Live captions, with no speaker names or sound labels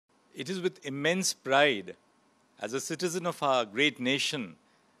It is with immense pride, as a citizen of our great nation,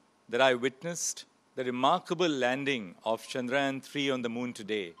 that I witnessed the remarkable landing of Chandrayaan-3 on the moon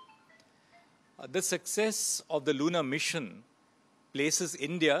today. The success of the lunar mission places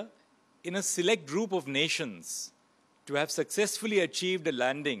India in a select group of nations to have successfully achieved a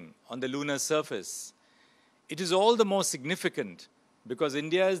landing on the lunar surface. It is all the more significant because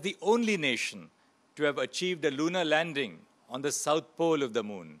India is the only nation to have achieved a lunar landing on the south pole of the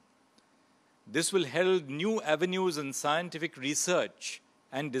moon. This will herald new avenues in scientific research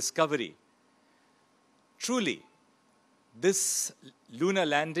and discovery. Truly, this lunar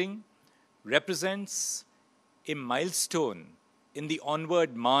landing represents a milestone in the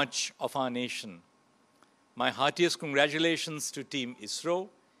onward march of our nation. My heartiest congratulations to Team ISRO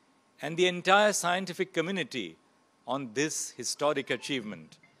and the entire scientific community on this historic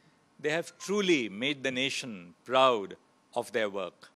achievement. They have truly made the nation proud of their work.